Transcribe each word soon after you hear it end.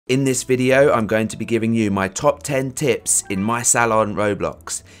In this video, I'm going to be giving you my top 10 tips in My Salon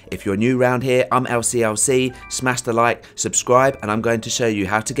Roblox. If you're new around here, I'm LcLc, smash the like, subscribe, and I'm going to show you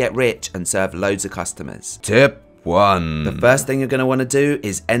how to get rich and serve loads of customers. Tip 1. The first thing you're going to want to do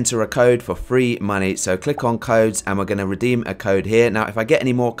is enter a code for free money. So click on codes and we're going to redeem a code here. Now, if I get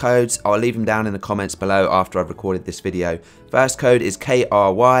any more codes, I'll leave them down in the comments below after I've recorded this video. First code is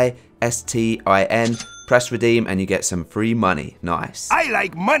KRYSTIN. Press redeem and you get some free money. Nice. I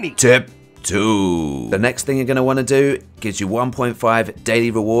like money. Tip 2. The next thing you're going to want to do, gives you 1.5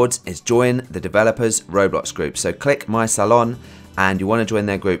 daily rewards, is join the developers Roblox group. So click My Salon and you want to join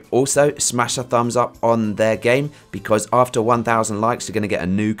their group. Also, smash a thumbs up on their game because after 1,000 likes, you're going to get a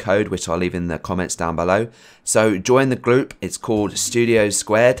new code, which I'll leave in the comments down below. So join the group. It's called Studios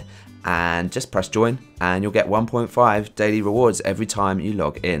Squared. And just press join and you'll get 1.5 daily rewards every time you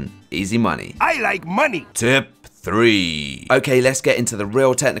log in. Easy money. I like money. Tip 3. Okay, let's get into the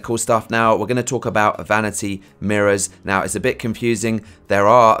real technical stuff now. We're going to talk about vanity mirrors. Now, it's a bit confusing. There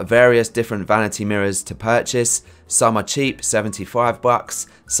are various different vanity mirrors to purchase. Some are cheap, 75 bucks.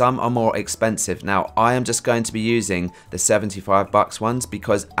 Some are more expensive. Now, I am just going to be using the 75 bucks ones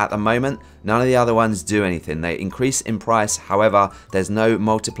because at the moment, none of the other ones do anything. They increase in price. However, there's no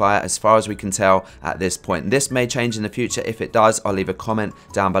multiplier as far as we can tell at this point. This may change in the future. If it does, I'll leave a comment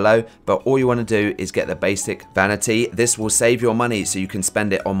down below. But all you want to do is get the basic vanity. This will save your money so you can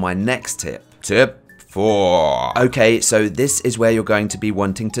spend it on my next tip. Tip 4. Okay, so this is where you're going to be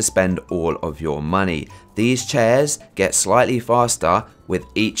wanting to spend all of your money. These chairs get slightly faster with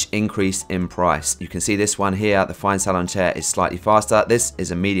each increase in price. You can see this one here, the Fine Salon chair is slightly faster. This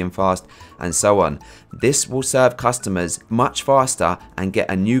is a medium fast and so on. This will serve customers much faster and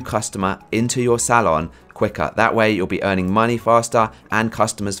get a new customer into your salon quicker. That way you'll be earning money faster and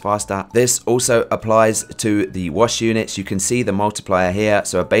customers faster. This also applies to the wash units. You can see the multiplier here.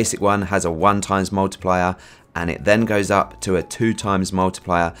 So a basic one has a 1 times multiplier and it then goes up to a 2 times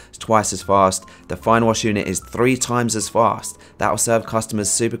multiplier. It's twice as fast. The fine wash unit is 3 times as fast. That will serve customers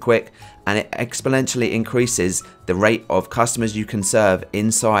super quick and it exponentially increases the rate of customers you can serve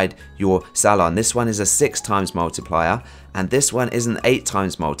inside your salon. This one is a 6 times multiplier and this one is an 8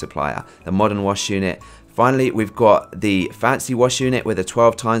 times multiplier, the modern wash unit. Finally, we've got the fancy wash unit with a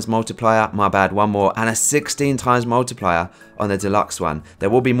 12 times multiplier, my bad, one more, and a 16 times multiplier on the deluxe one. There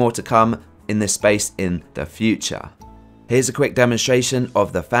will be more to come in this space in the future. Here's a quick demonstration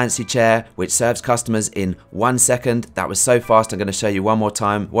of the fancy chair, which serves customers in 1 second. That was so fast, I'm going to show you one more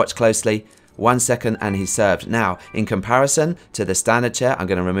time. Watch closely. 1 second and he's served. Now, in comparison to the standard chair, I'm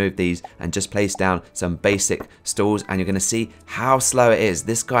going to remove these and just place down some basic stools and you're going to see how slow it is.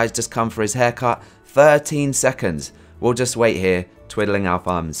 This guy's just come for his haircut. 13 seconds. We'll just wait here, twiddling our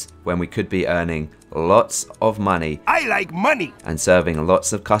thumbs, when we could be earning lots of money. I like money. And serving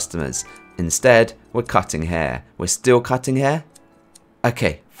lots of customers. Instead, we're cutting hair. We're still cutting hair?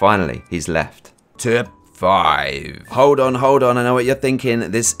 Okay, finally, he's left. Tip 5. Hold on, I know what you're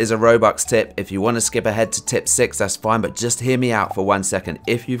thinking. This is a Robux tip. If you want to skip ahead to tip 6, that's fine, but just hear me out for 1 second.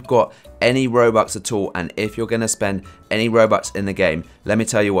 If you've got any Robux at all, and if you're going to spend any Robux in the game, let me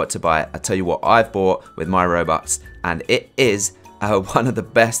tell you what to buy. I'll tell you what I've bought with my Robux, and it is one of the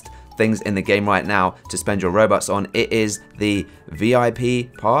best things in the game right now to spend your Robux on. It is the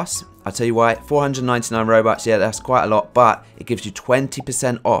VIP pass. I'll tell you why. 499 Robux, yeah, that's quite a lot, but it gives you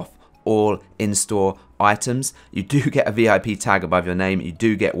 20% off all in-store items. You do get a VIP tag above your name. You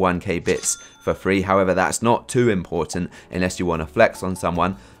do get 1k bits for free. However, that's not too important unless you want to flex on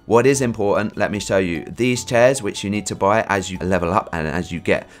someone. What is important, let me show you. These chairs, which you need to buy as you level up and as you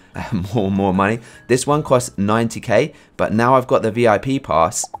get more and more money. This one costs 90k, but now I've got the VIP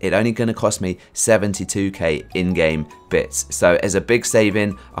pass, it's only going to cost me 72k in-game bits. So as a big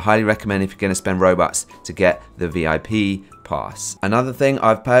saving, I highly recommend if you're going to spend Robux to get the VIP pass. Another thing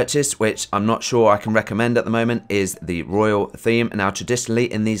I've purchased, which I'm not sure I can recommend at the moment, is the royal theme. Now,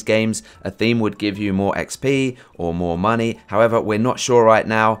 traditionally in these games, a theme would give you more XP or more money. However, we're not sure right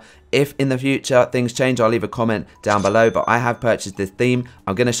now. If in the future things change, I'll leave a comment down below, but I have purchased this theme.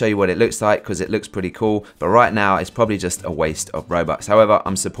 I'm going to show you what it looks like because it looks pretty cool, but right now it's probably just a waste of Robux. However,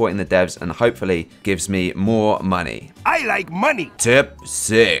 I'm supporting the devs and hopefully gives me more money. I like money. Tip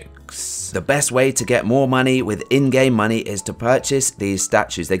 6. ROBLOX. The best way to get more money with in-game money is to purchase these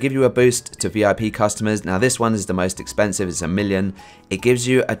statues. They give you a boost to VIP customers. Now this one is the most expensive, it's 1 million. It gives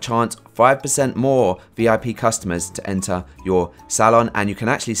you a chance 5% more VIP customers to enter your salon, and you can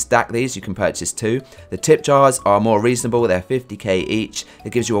actually stack these. You can purchase 2. The tip jars are more reasonable, they're 50k each.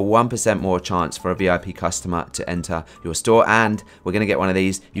 It gives you a 1% more chance for a VIP customer to enter your store, and we're going to get one of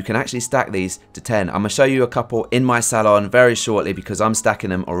these. You can actually stack these to 10. I'm going to show you a couple in my salon very shortly because I'm stacking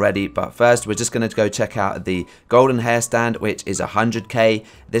them already, but first we're just going to go check out the golden hair stand, which is 100k.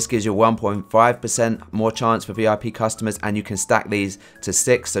 This gives you 1.5% more chance for VIP customers, and you can stack these to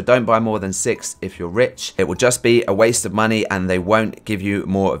 6, so don't buy more than 6 if you're rich. It will just be a waste of money and they won't give you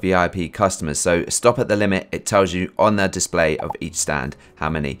more VIP customers, so stop at the limit. It tells you on the display of each stand how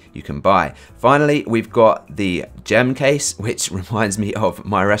many you can buy. Finally, we've got the gem case, which reminds me of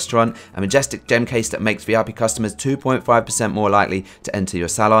my restaurant, a majestic gem case that makes VIP customers 2.5% more likely to enter your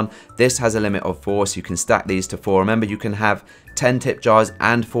salon. This has a limit of 4, so you can stack these to 4. Remember, you can have 10 tip jars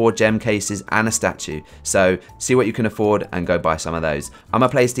and 4 gem cases and a statue, so see what you can afford and go buy some of those. I'm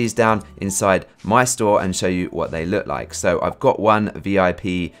gonna place these down inside my store and show you what they look like. So I've got one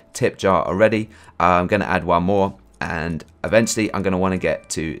VIP tip jar already. I'm gonna add one more, and eventually I'm going to want to get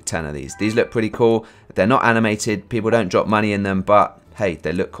to 10 of these. These look pretty cool. They're not animated, people don't drop money in them, but hey,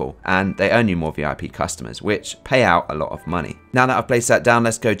 they look cool, and they earn you more VIP customers, which pay out a lot of money. Now that I've placed that down,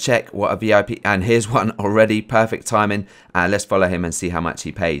 let's go check what a VIP, and here's one already, perfect timing. Let's follow him and see how much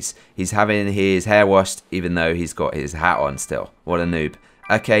he pays. He's having his hair washed even though he's got his hat on still. What a noob.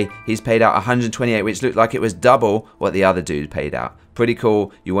 Okay, he's paid out 128, which looked like it was double what the other dude paid out. Pretty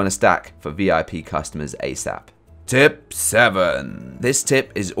cool. You want to stack for VIP customers ASAP. Tip 7. This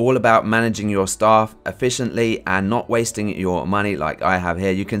tip is all about managing your staff efficiently and not wasting your money like I have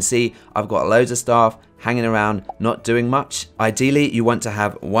here. You can see I've got loads of staff hanging around not doing much. Ideally, you want to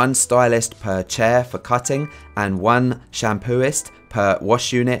have 1 stylist per chair for cutting and 1 shampooist per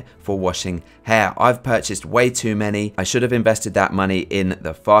wash unit for washing hair. I've purchased way too many. I should have invested that money in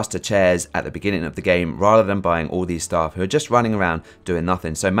the faster chairs at the beginning of the game rather than buying all these staff who are just running around doing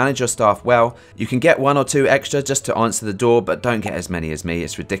nothing. So manage your staff well. You can get 1 or 2 extra just to answer the door, but don't get as many as me.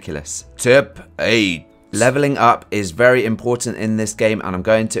 It's ridiculous. Tip 8. Leveling up is very important in this game, and I'm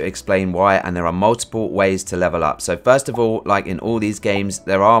going to explain why, and there are multiple ways to level up. So first of all, like in all these games,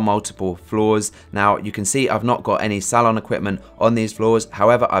 there are multiple floors. Now you can see I've not got any salon equipment on these floors.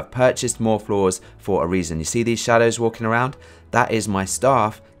 However, I've purchased more floors for a reason. You see these shadows walking around? That is my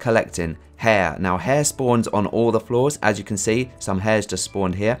staff collecting hair. Now hair spawns on all the floors. As you can see, some hairs just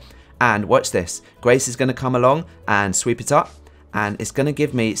spawned here. And watch this. Grace is going to come along and sweep it up, and it's going to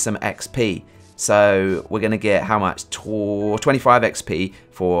give me some XP. So we're going to get how much? 25 XP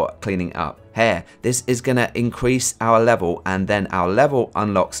for cleaning up hair. This is going to increase our level, and then our level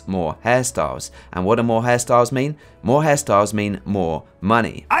unlocks more hairstyles. And what do more hairstyles mean? More hairstyles mean more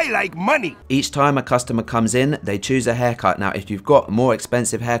money. I like money. Each time a customer comes in, they choose a haircut. Now, if you've got more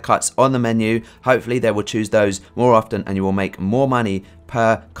expensive haircuts on the menu, hopefully they will choose those more often and you will make more money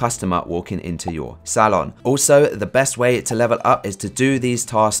per customer walking into your salon. Also, the best way to level up is to do these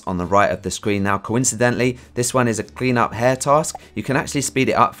tasks on the right of the screen. Now, coincidentally, this one is a clean up hair task. You can actually speed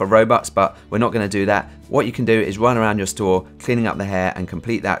it up for Robux, but we're not going to do that. What you can do is run around your store, cleaning up the hair, and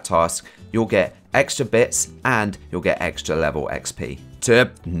complete that task. You'll get extra bits and you'll get extra level XP.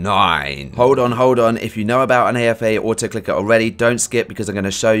 Tip 9. Hold on. If you know about an AFA autoclicker already, don't skip, because I'm going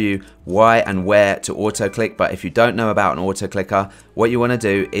to show you why and where to autoclick. But if you don't know about an autoclicker, what you want to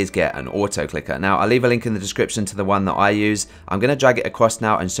do is get an autoclicker. Now, I'll leave a link in the description to the one that I use. I'm going to drag it across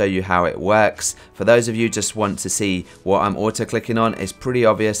now and show you how it works. For those of you who just want to see what I'm autoclicking on, it's pretty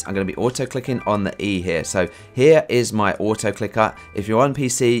obvious. I'm going to be autoclicking on the E here. So here is my autoclicker. If you're on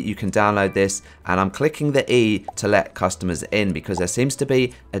PC, you can download this, and I'm clicking the E to let customers in, because there seems to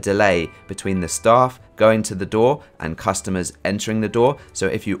be a delay between the staff going to the door and customers entering the door. So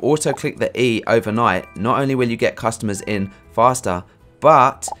if you auto click the E overnight, not only will you get customers in faster,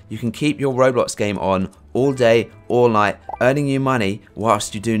 but you can keep your Roblox game on all day, all night, earning you money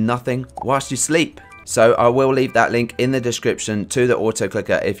whilst you do nothing, whilst you sleep. So I will leave that link in the description to the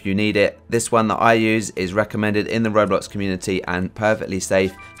autoclicker if you need it. This one that I use is recommended in the Roblox community and perfectly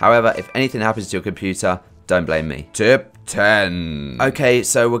safe. However, if anything happens to your computer, don't blame me. Tip 10. Okay,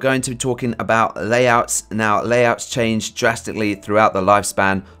 so we're going to be talking about layouts. Now, layouts change drastically throughout the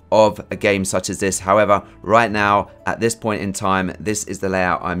lifespan of a game such as this. However, right now, at this point in time, this is the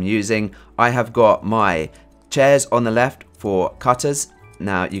layout I'm using. I have got my chairs on the left for cutters.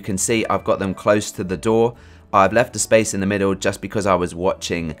 Now, you can see I've got them close to the door. I've left a space in the middle just because I was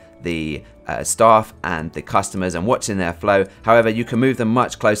watching the staff and the customers and watching their flow. However, you can move them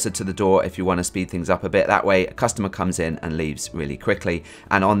much closer to the door if you want to speed things up a bit. That way a customer comes in and leaves really quickly.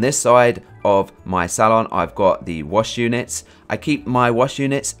 And on this side of my salon, I've got the wash units. I keep my wash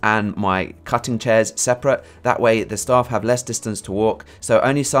units and my cutting chairs separate. That way the staff have less distance to walk. So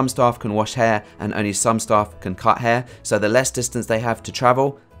only some staff can wash hair and only some staff can cut hair. So the less distance they have to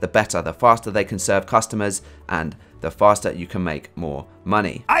travel, the better. The faster they can serve customers and the faster you can make more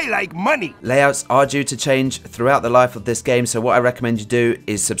money. I like money. Layouts are due to change throughout the life of this game, so what I recommend you do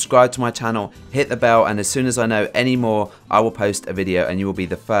is subscribe to my channel, hit the bell, and as soon as I know any more, I will post a video and you will be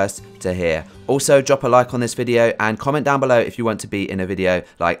the first to hear. Also, drop a like on this video and comment down below if you want to be in a video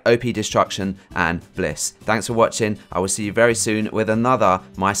like OP Destruction and Bliss. Thanks for watching. I will see you very soon with another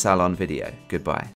My Salon video. Goodbye.